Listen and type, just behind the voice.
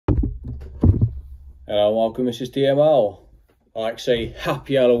Hello, welcome, Mrs. TML. I like to say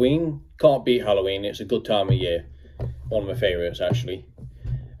happy Halloween. Can't beat Halloween, it's a good time of year. One of my favourites, actually.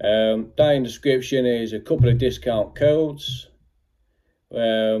 Down in the description is a couple of discount codes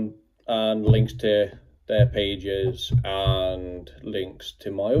and links to their pages and links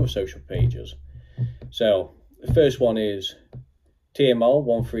to my other social pages. So the first one is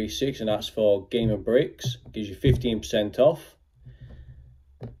TML136, and that's for Gamer Bricks. Gives you 15% off.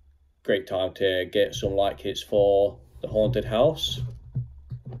 Great time to get some light kits for the haunted house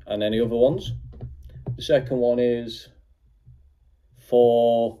and any other ones. The second one is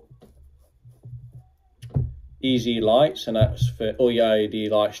for easy lights, and that's for all your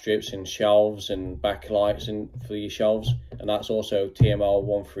LED light strips and shelves and backlights and for your shelves, and that's also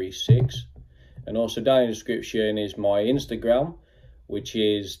TML136. And also down in the description is my Instagram, which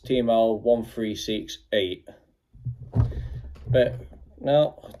is TML1368. But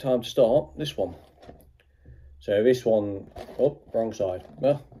now time to start this one. So this one, oh, wrong side.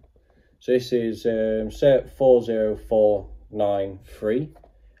 No. So this is set 40493.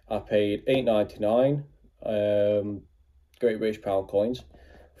 I paid $8.99 Great British Pound coins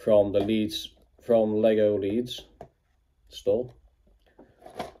from Lego Leeds store.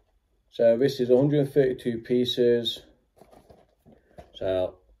 So this is 132 pieces.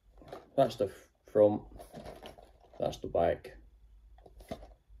 So that's the front, that's the back.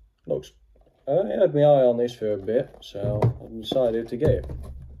 Looks, I had my eye on this for a bit, so I decided to get it.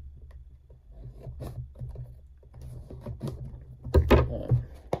 Right,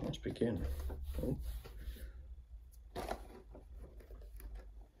 let's begin.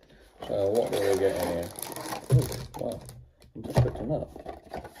 So what do we get in here? Oh, wow, I'm just expecting that.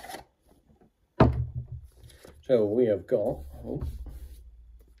 So we have got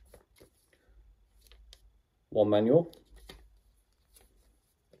one manual.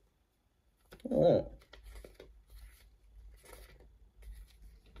 Alright.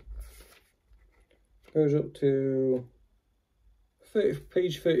 Goes up to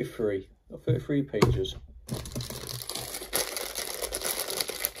page 33, or 33 pages.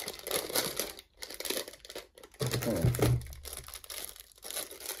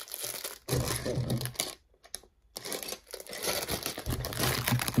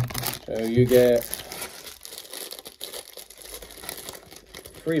 So you get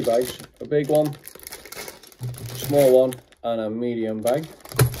 3 bags, a big one, a small one, and a medium bag.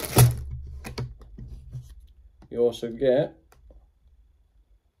 You also get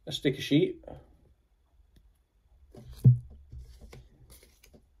a sticker sheet,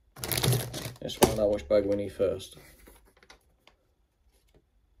 let's find out which bag we need first.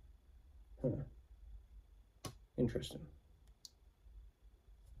 Interesting.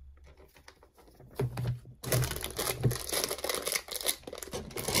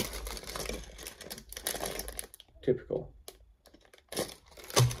 Typical.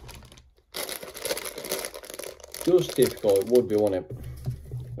 Just typical, it would be, wouldn't it?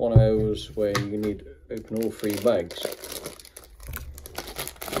 One of those where you need to open all 3 bags.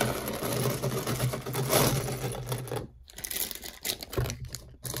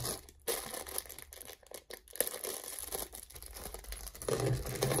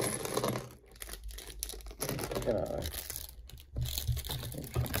 Get out of there.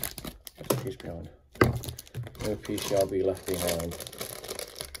 There's a piece behind. No piece shall be left behind.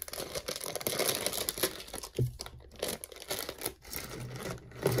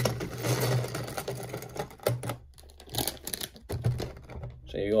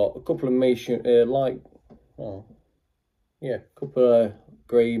 So you got a couple of couple of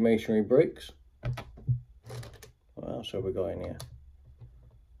grey masonry bricks. What else have we got in here?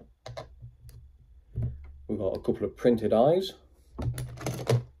 We've got a couple of printed eyes.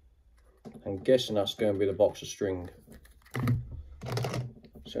 I'm guessing that's going to be the box of string.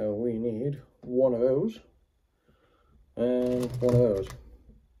 So we need one of those and one of those.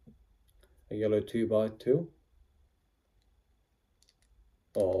 A yellow 2x2.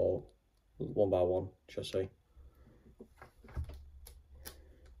 Or 1x1, should I say.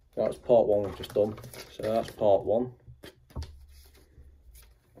 That's part 1 we've just done. So that's part 1.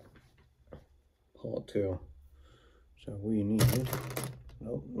 Part 2. So we need,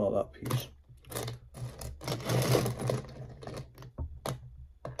 no, not that piece.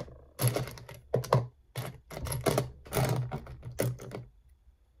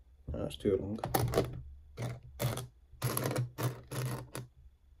 That's too long.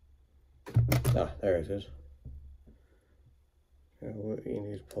 Ah, there it is. So what you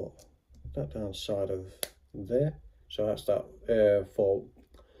need to put that down the side of there. So that's that 4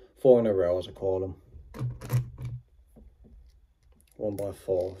 in a row, as I call them.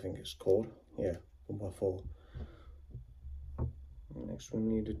 1x4, I think it's called. Yeah, 1x4. Next we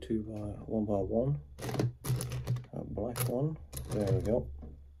need a 1x1, a black one. There we go.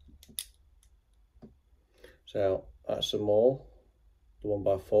 So that's them all, the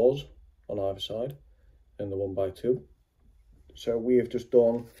 1x4s on either side and the 1x2. So we have just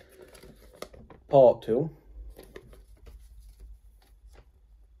done part 2.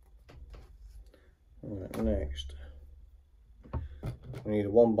 Right, next we need a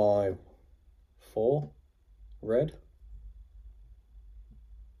 1x4 red.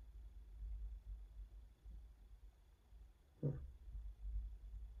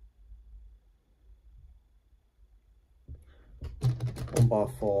 One by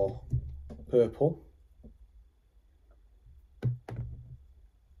 4 purple.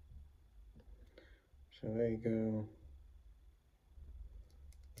 So there you go.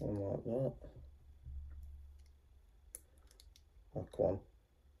 One like that. Like one.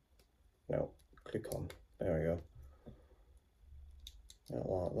 No, click on. There we go.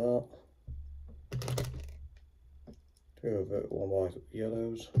 Like that. Two of it, one by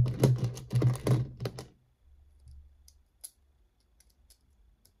yellows.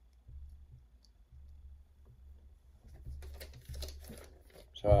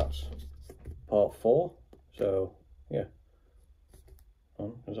 So that's part 4. So yeah.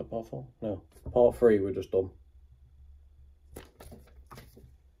 Is that part 4? No. Part 3 we're just done.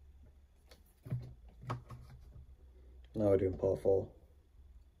 Now we're doing part 4.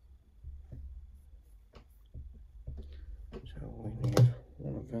 So we need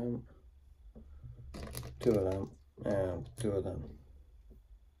one of them, 2 of them, and 2 of them.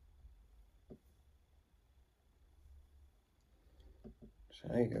 So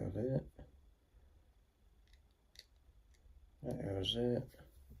there you go there. That goes there.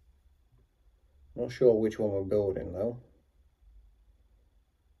 Not sure which one we're building though.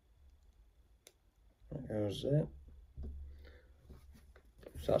 That goes there.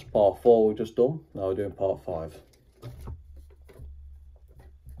 So that's part 4 we've just done. Now we're doing part 5.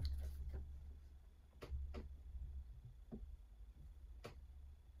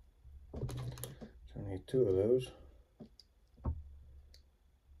 So I need 2 of those.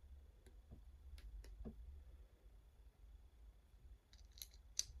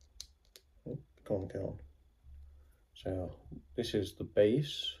 Come down. So this is the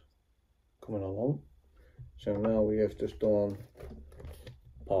base coming along. So now we have just done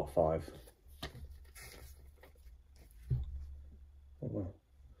part 5. Oh well.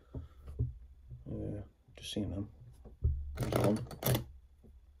 Yeah, just seen them. There's 1.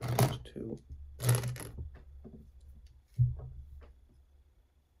 There's 2.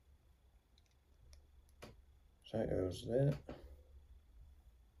 So that goes there.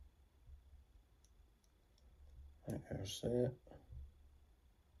 That goes there.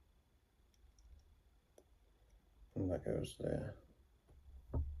 And that goes there.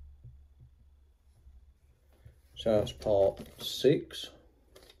 So that's part 6.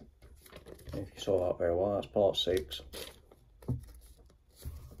 If you saw that very well, that's part 6.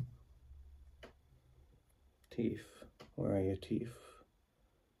 Teeth. Where are your teeth?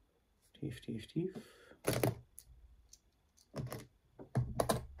 Teeth, teeth, teeth.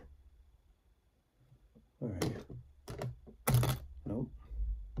 Where are you? Nope.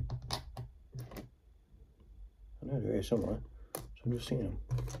 I know they're here somewhere, so I'm just seeing them.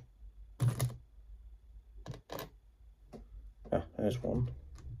 Ah, there's one.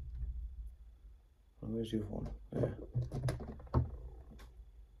 Oh, where's the other one? There.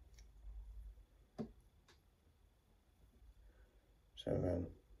 So then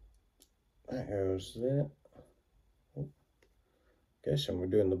that goes there. Oh. Guessing we're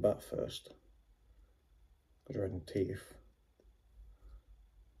doing the bat first, because we're adding teeth.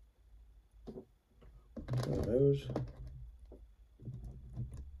 One of those.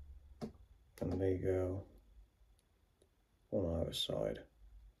 And they go on either side,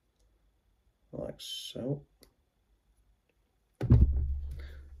 like so.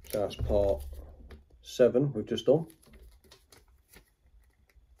 So that's part 7 we've just done.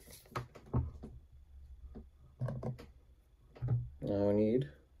 Now we need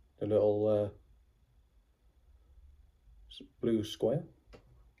the little blue square.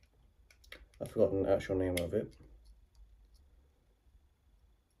 I've forgotten the actual name of it.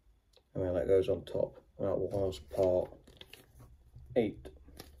 And then that goes on top. That was part 8.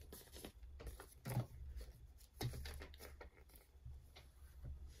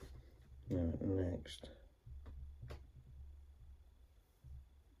 Now next.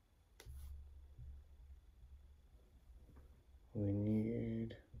 We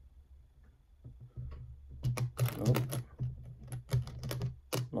need, nope,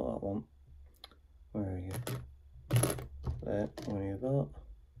 not that one. Where are you? There, where you got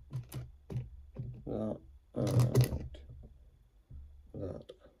that and that.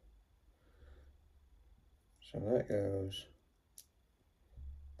 So that goes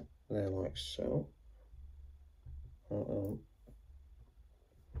there like so.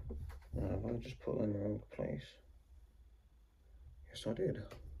 Have I just put them in the wrong place? Yes, I did.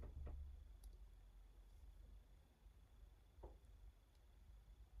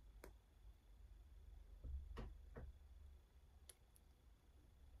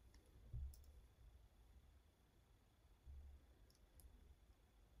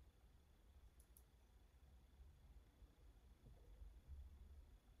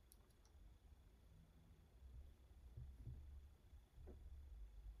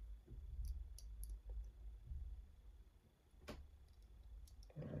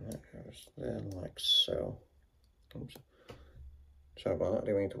 And that goes there like so. Oops. Sorry about that, I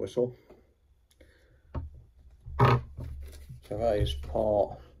didn't mean to whistle. So that is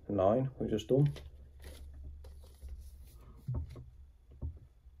part 9 we just done.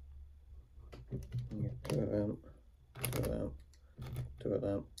 Two of them, two of them, two of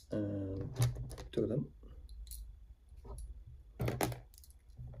them, and two of them.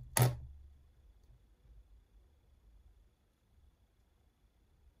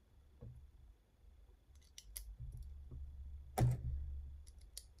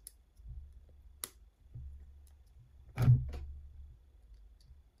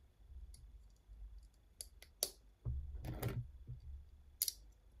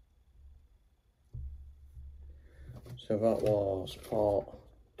 So that was part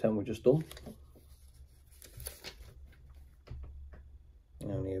 10 we just done.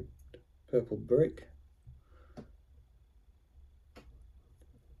 Now I need a purple brick,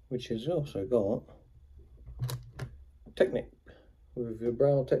 which has also got Technic with the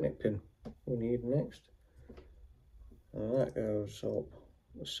brown Technic pin we need next. And that goes up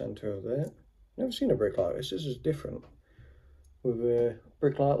the centre of there. Never seen a brick like this. This is different with a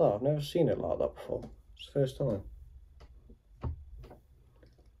brick like that. I've never seen it like that before. It's the first time.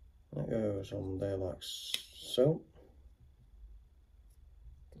 That goes on there like so.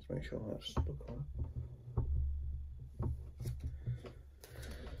 Let's make sure that's stuck on.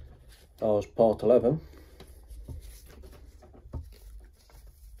 That was part 11.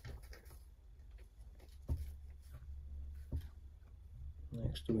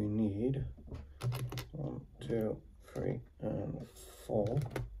 Next we need 1, 2, 3, and 4.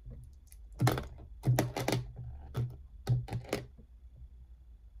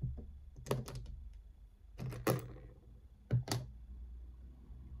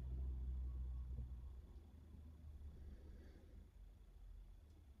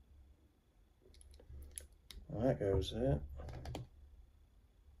 That goes there.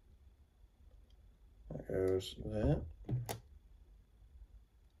 That goes there.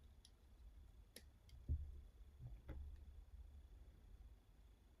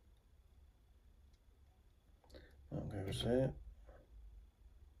 That goes there.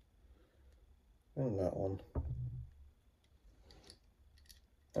 And that one.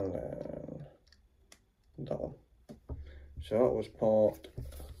 And then that one. So that was part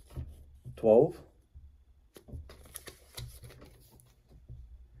 12.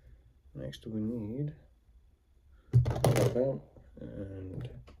 Next we need 1 of them and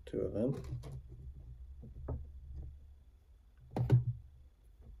 2 of them.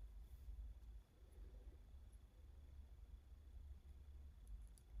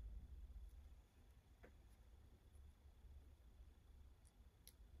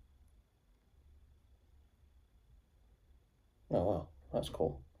 Oh wow, that's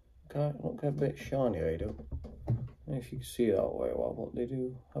cool. Okay, look a bit shiny they do. I don't know if you can see that very well, but they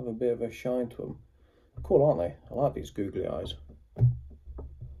do have a bit of a shine to them. Cool, aren't they? I like these googly eyes.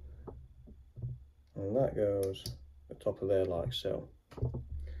 And that goes the top of there like so.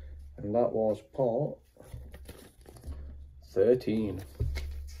 And that was part 13.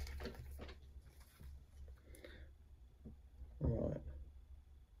 Right.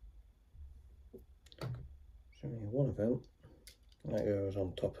 So we need 1 of them. That goes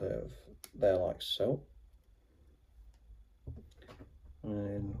on top of there like so. And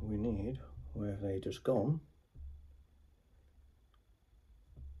then we need, where have they just gone?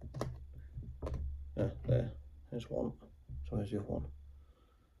 There, there's 1. So where's the other one?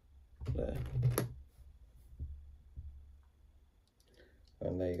 There.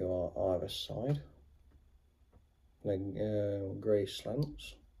 And there you go on either side. Then grey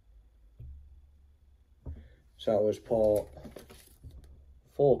slants. So that was part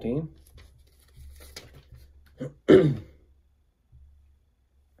 14.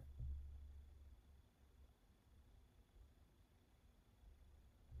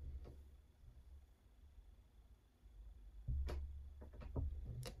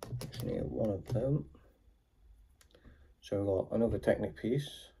 Just need one of them. So we've got another Technic piece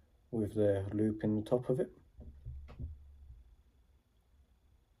with the loop in the top of it.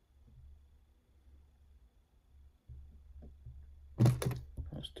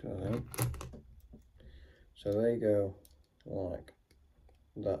 That's two of them. So they go like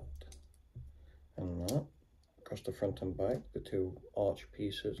that and that across the front and back, the two arch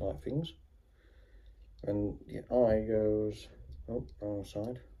pieces like things. And the eye goes, oh, wrong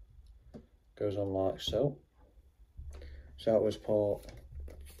side, goes on like so. So that was part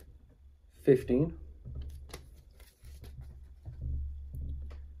 15.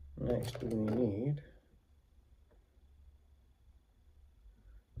 Next we need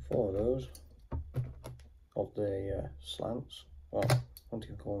 4 of those of the slants. Well, what do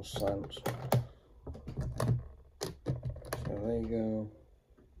you call them? Slants. So there you go.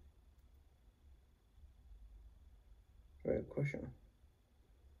 Great question.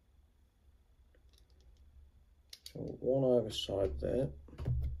 So one either side there.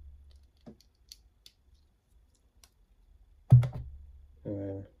 And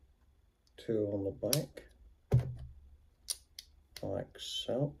then 2 on the back, like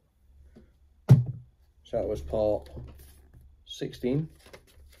so. So that was part 16.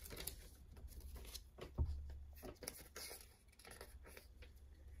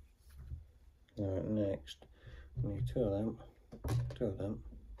 Right, next we need 2 of them, 2 of them.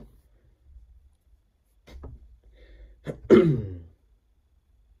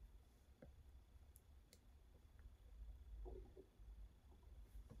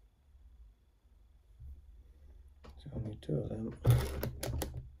 So I need 2 of them.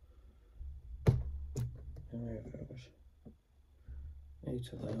 And there goes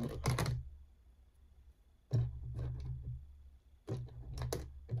 8 of them.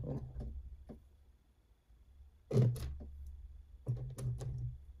 Oh.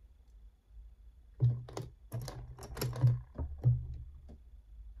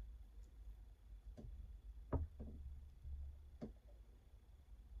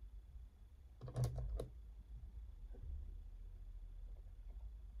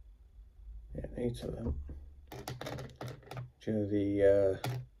 Yeah, 8 of them. To the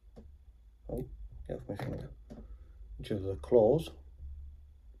oh, get off my finger. To the claws.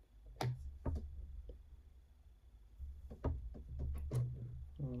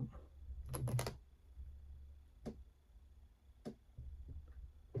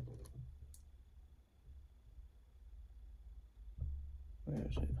 Where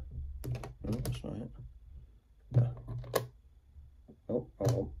is it? No, that's not it. Oh,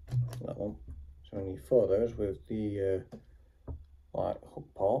 wrong one. That one. So I need 4 of those with the like hook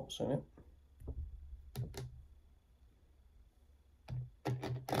parts in it.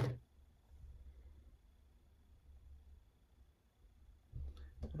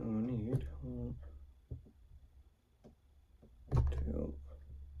 And we need 1, 2,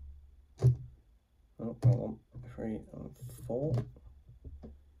 oh, wrong one, 3 and 4.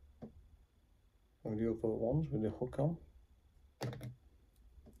 And the other ones with the hook on.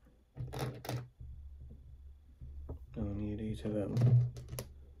 And we need 8 of them.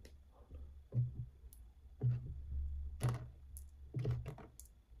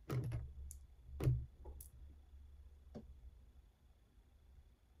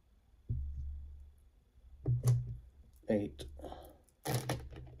 Eight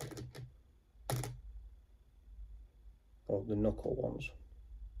of the knuckle ones.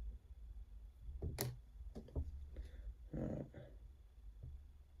 Right.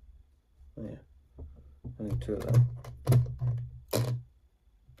 Yeah, I need 2 of them.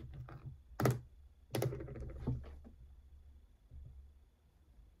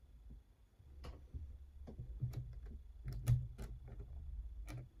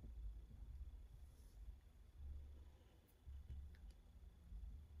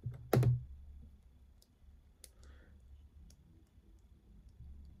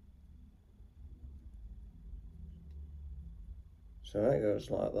 So that goes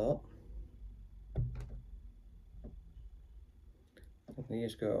like that. And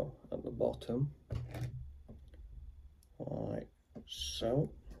these go at the bottom, like so.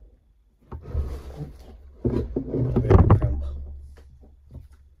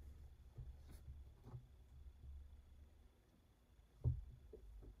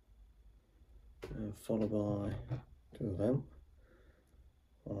 And followed by 2 of them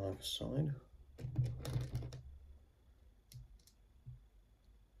on either side.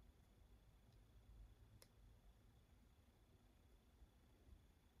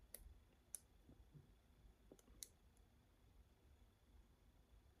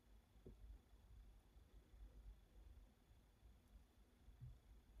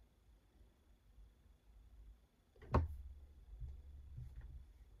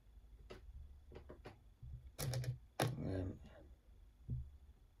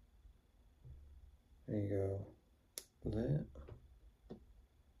 There you go. There.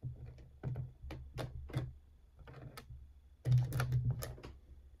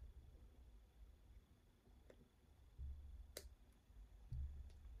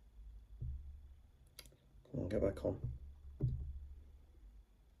 Come on, get back on.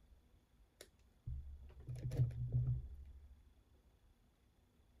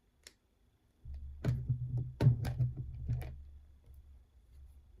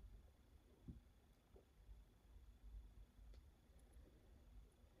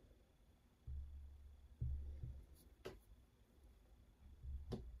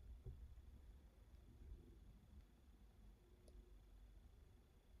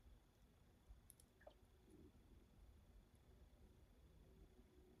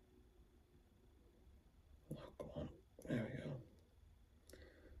 Oh, come on. There we go.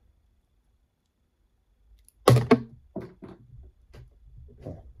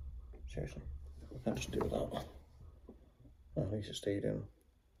 Oh, seriously. I can't just do that. Oh, at least it stayed in.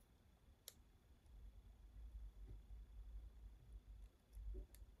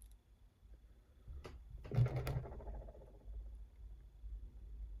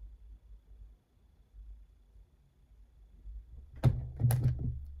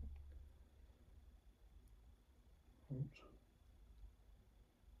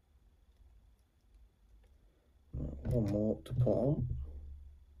 One more to put on.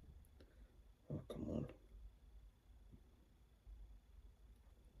 Oh, come on.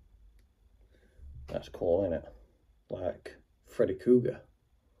 That's cool, isn't it? Like Freddy Krueger.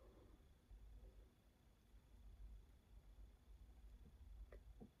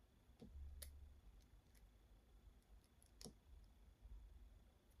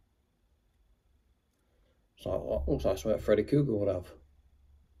 So looks like something Freddy Krueger would have.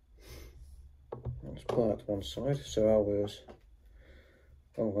 Let's put that to one side. So I was.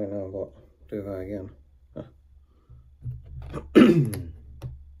 Oh wait, no, I've got to do that again.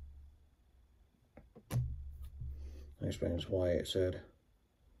 That explains why it said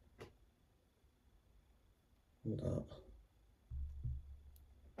that.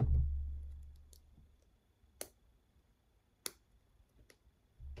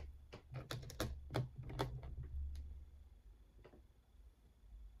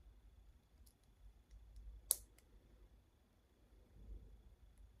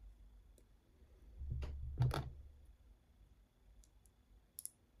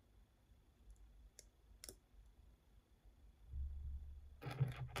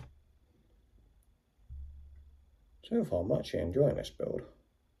 So far, I'm actually enjoying this build.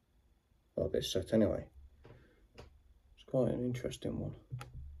 Well, this set anyway. It's quite an interesting one.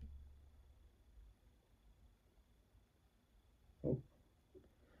 Oh,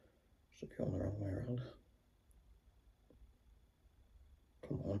 should be on the wrong way around.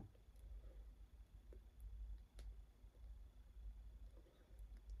 Come on.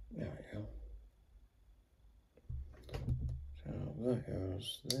 There we go. So that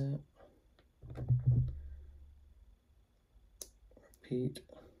goes there. Repeat.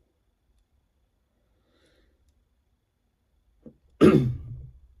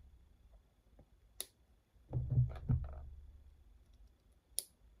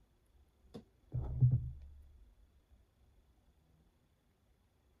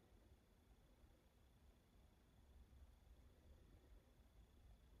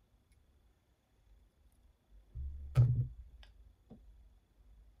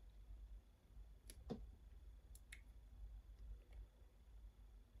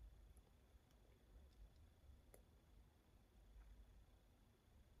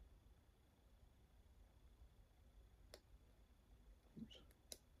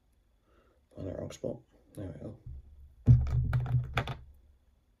 On the wrong spot. There we go.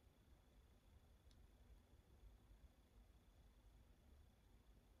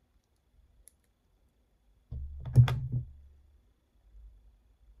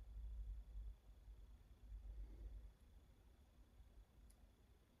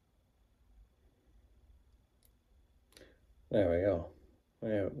 There we go.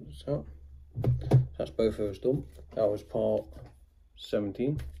 Yeah, so that's both of those done. That was part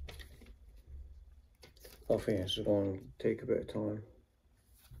 17. I think this is going to take a bit of time.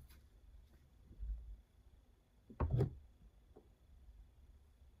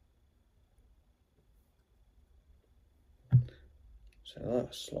 So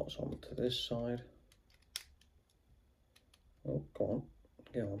that slots onto this side. Oh, go on,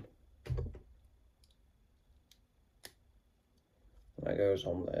 get on. That goes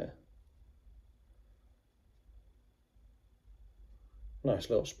on there. Nice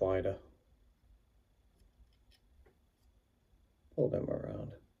little spider. Pull them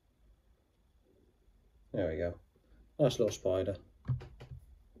around. There we go. Nice little spider.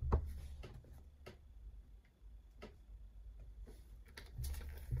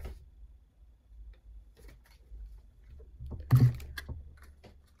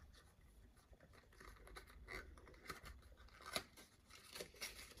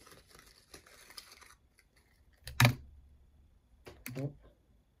 Oh,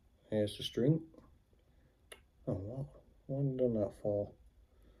 here's the string. Oh, what? Why haven't I done that for?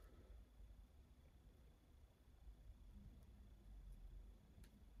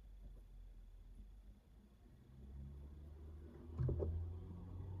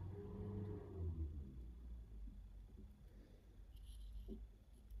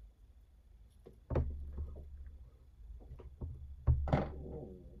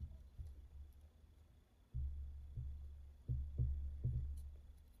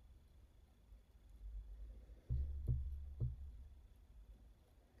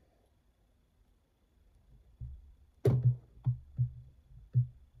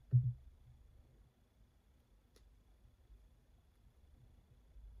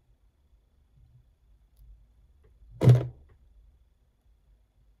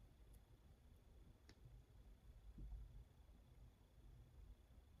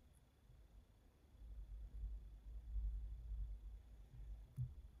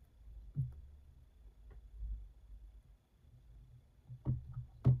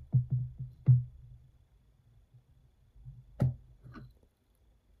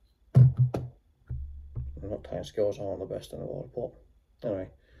 Not time skills aren't the best in the world, but anyway,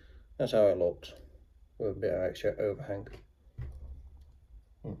 that's how it looks with a bit of extra overhang.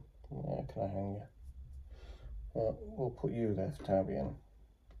 Where can I hang you? Well, we'll put you there for time being.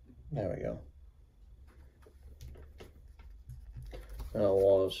 There we go. That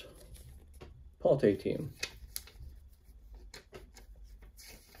was part 18.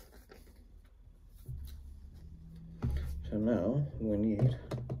 So now we need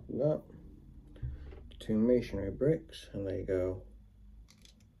that, 2 masonry bricks, and there you go.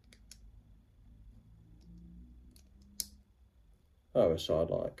 Other side,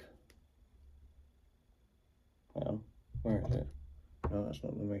 like. Where is it? No, that's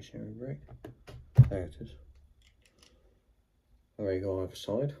not the masonry brick. There it is. There you go, either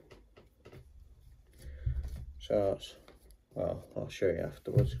side. So that's, well, I'll show you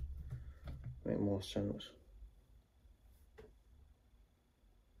afterwards. Make more sense.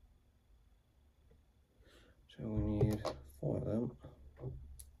 So we need 4 of them.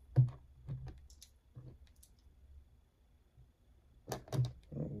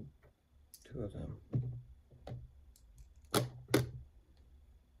 And 2 of them.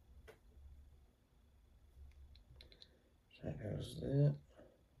 So that goes there.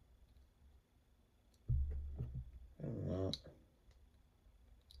 And that.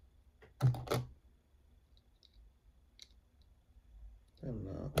 And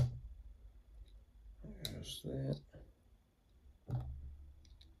that. That goes there.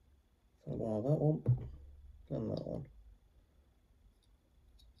 Well, that one. And that one.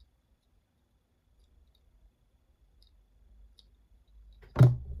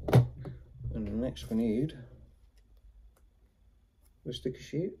 And next we need the sticky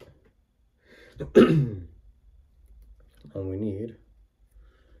sheet. And we need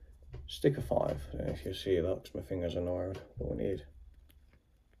sticker 5. I don't know if you see that because my fingers are narrowed, but we need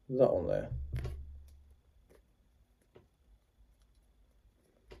that one there.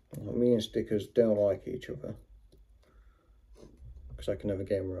 Now, me and stickers don't like each other because I can never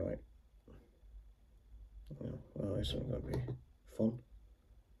get them right. Well, this one's going to be fun.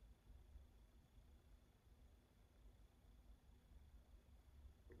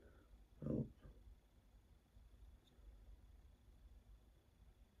 Oh.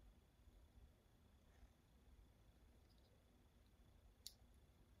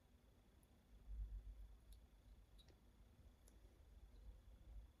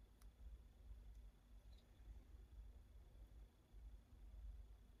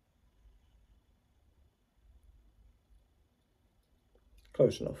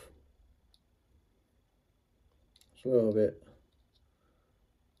 Close enough. It's a little bit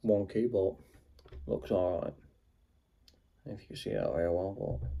wonky, but looks alright. If you can see that very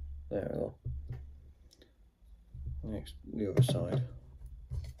well, but there we go. Next, the other side.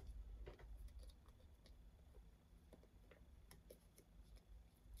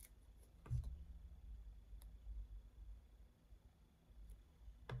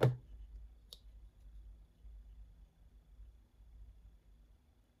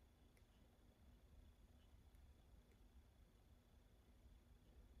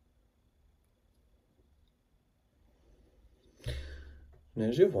 And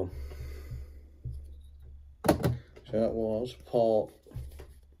there's the other one. So that was part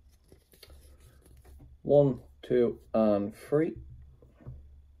 1, 2 and 3.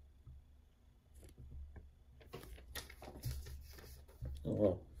 Oh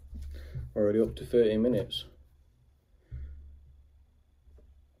well, already up to 30 minutes.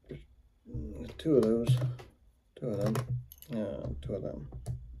 Two of those, two of them, yeah, two of them.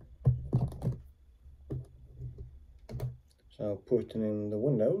 So putting in the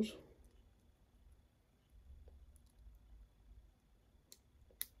windows.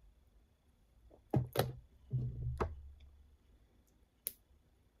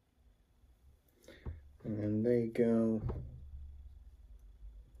 And then they go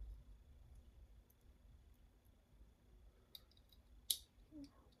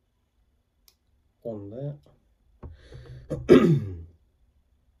on there.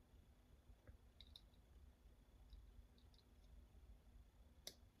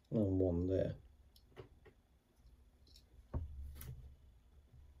 And one there.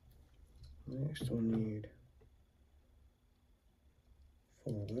 Next we need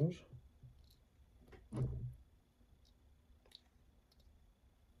 4 of those.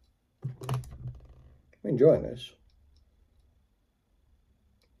 I'm enjoying this.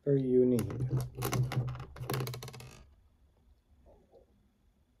 Very unique.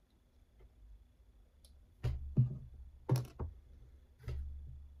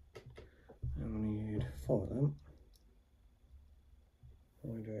 And we need 4 of them.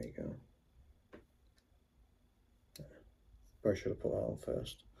 Oh, there you go. Probably should have put that on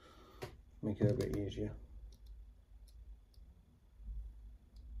first. Make it a bit easier.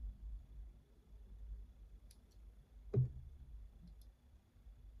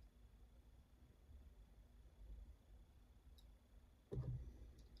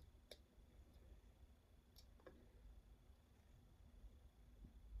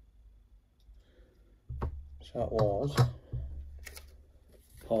 So that was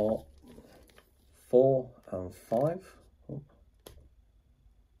part 4 and 5. Oh.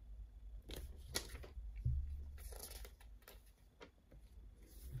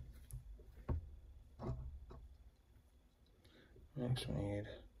 Next we need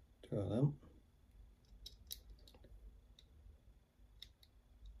 2 of them.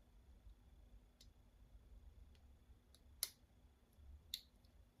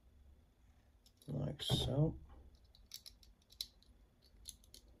 Like so.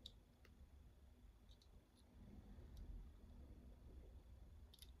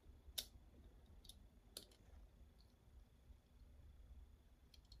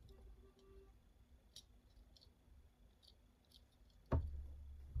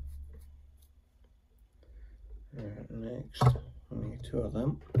 Right, next we need 2 of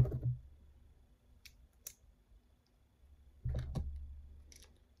them.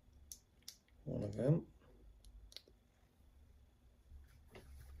 One of them.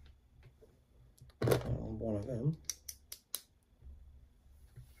 And one of them.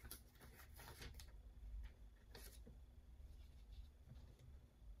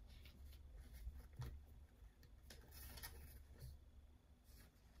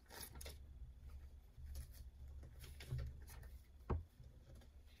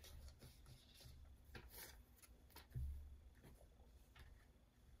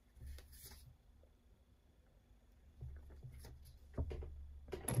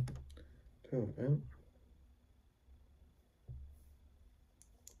 Two of them.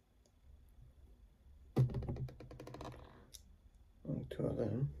 And 2 of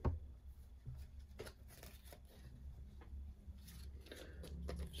them.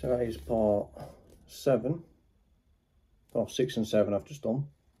 So that is part 7. Oh, 6 and 7 I've just done.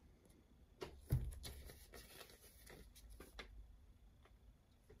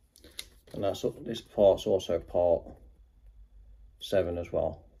 And that's this part's also part 7 as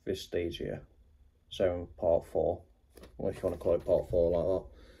well. This stage here. 7 part 4. Or if you want to call it part 4 like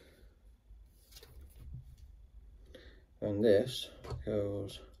that. And this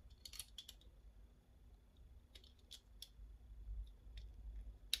goes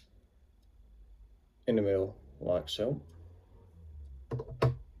in the middle like so.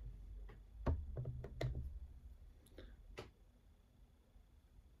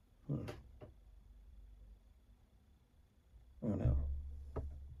 Oh no.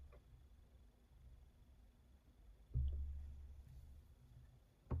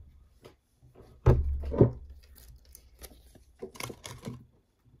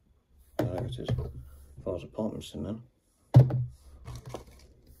 There it is. As far as apartments in then.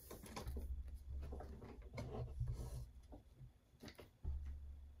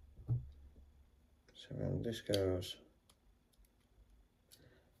 So then this goes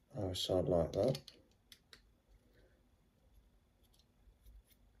either side like that.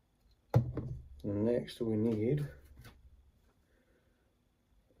 next we need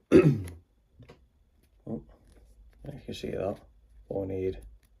oh, you can see that. We need,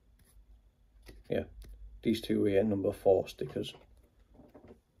 yeah, these two here, number 4 stickers.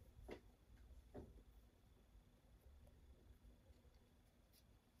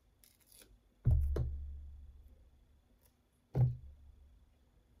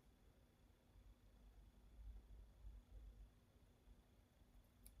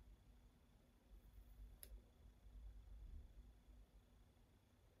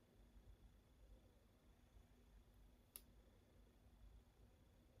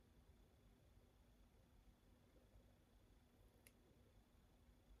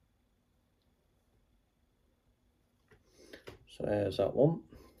 So there's that one.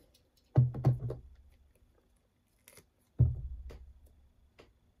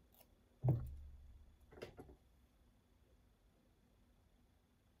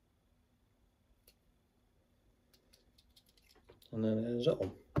 And then there's that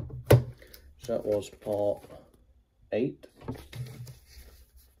one. So that was part 8.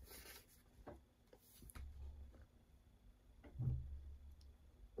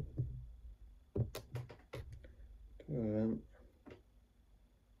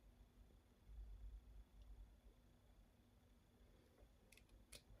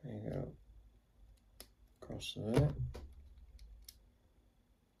 There you go. Across there.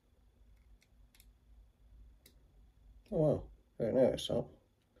 Oh wow, I didn't notice that.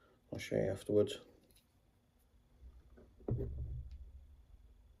 I'll show you afterwards.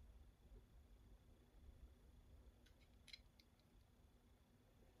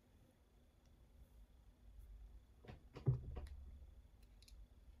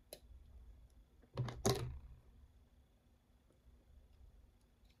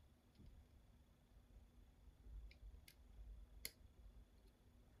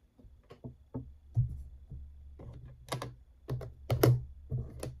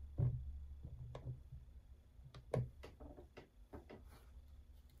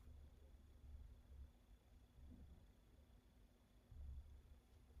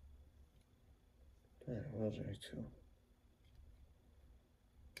 There was a 2.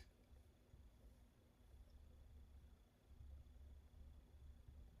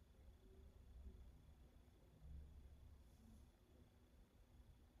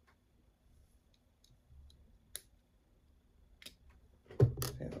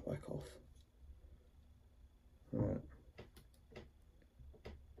 Take that back off. Right.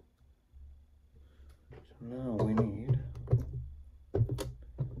 So now we need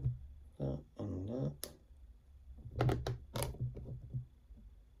that and that.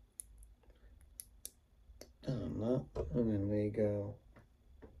 And that. And then we go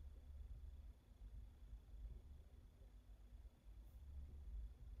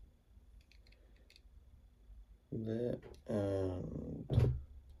there and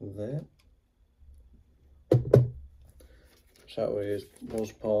there. So it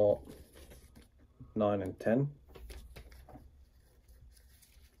was part 9 and 10.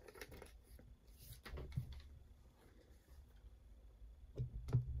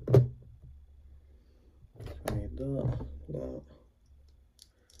 So I need that.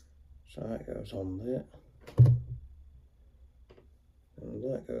 So that goes on there. And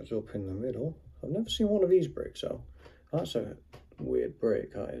that goes up in the middle. I've never seen one of these bricks though. That's a weird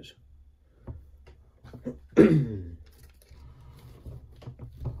brick, that is. And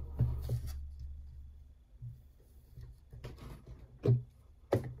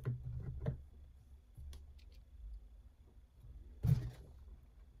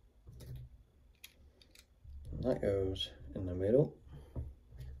that goes in the middle.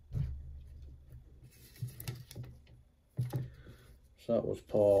 So that was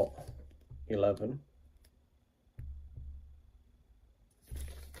part 11.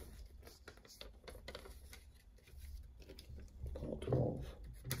 Part 12.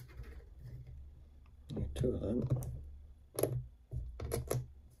 Need 2 of them.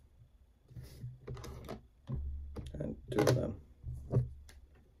 And 2 of them.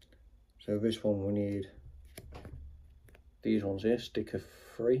 So this one we need these ones here, sticker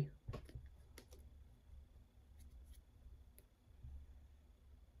 3.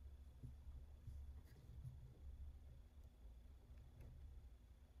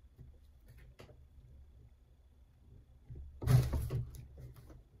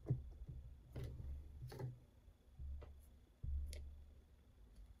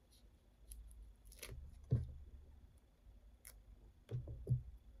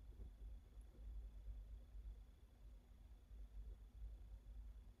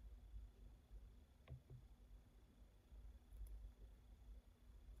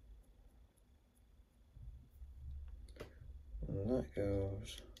 And that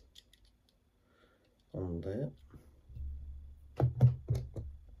goes on there.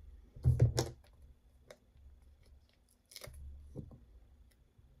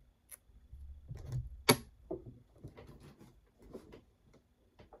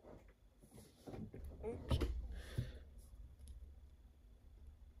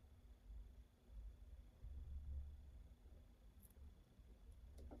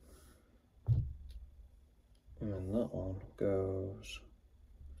 And then that one goes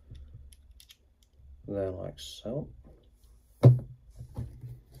there like so.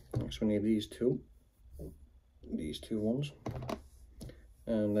 Next we need these two ones,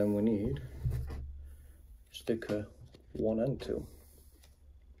 and then we need sticker 1 and 2.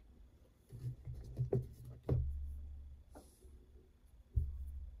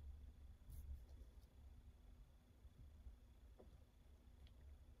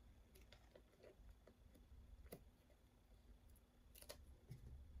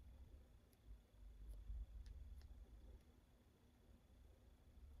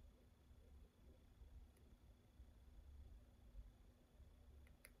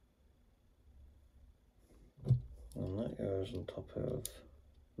 And that goes on top of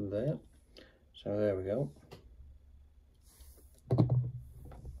there. So there we go.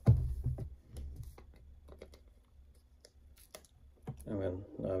 And then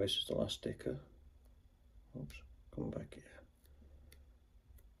now this is the last sticker. Oops, come back here.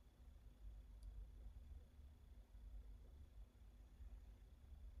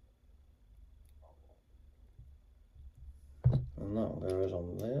 And that one goes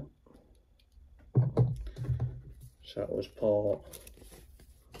on there. So that was part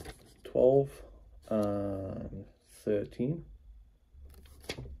 12 and 13.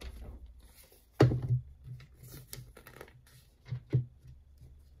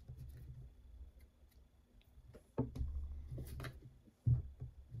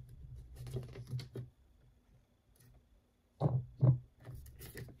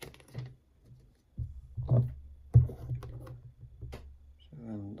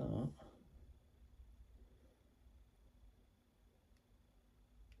 And that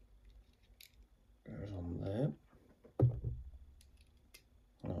goes on there.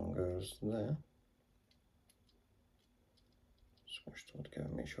 That one goes there. Squashed all together,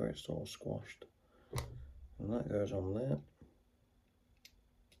 make sure it's all squashed. And that goes on there.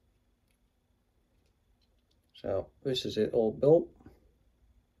 So this is it all built.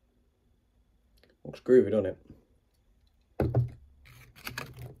 Looks groovy, doesn't it?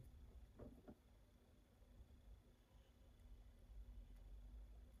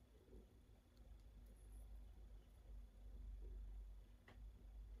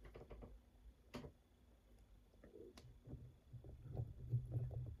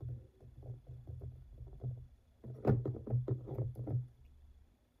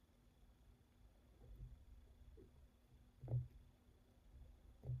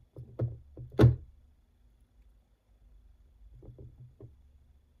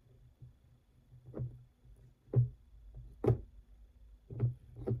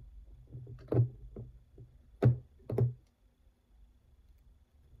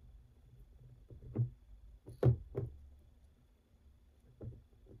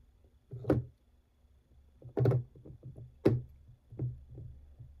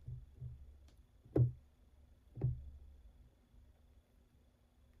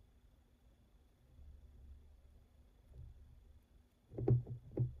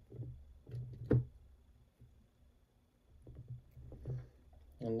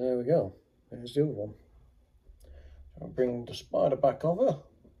 And there we go, there's the other one. So I'll bring the spider back over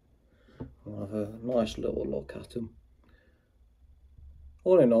and have a nice little look at them.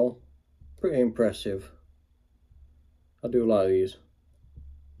 All in all, pretty impressive. I do like these.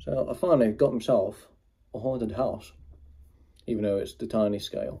 So I finally got myself a haunted house, even though it's the tiny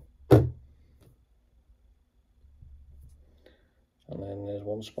scale. And then there's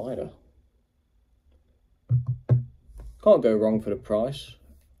one spider. Can't go wrong for the price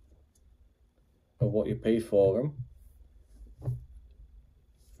of what you pay for them.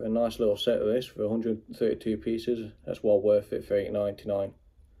 For a nice little set of this, for 132 pieces, that's well worth it for $8.99.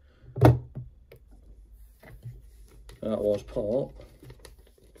 And that was part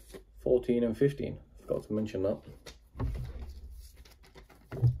 14 and 15, forgot to mention that.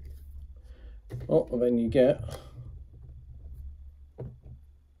 Oh, and then you get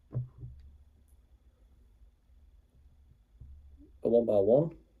a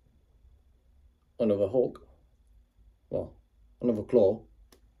 1x1, another hook, well, another claw,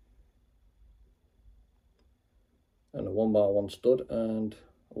 and a 1x1 stud and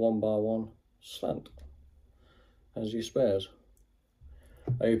a 1x1 slant as your spares.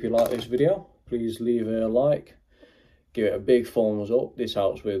 I hope you like this video. Please leave a like, give it a big thumbs up. This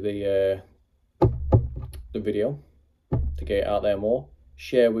helps with the video to get it out there more.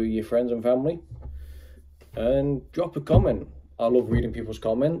 Share with your friends and family, and drop a comment. I love reading people's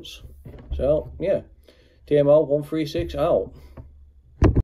comments. So yeah, TML 136 out.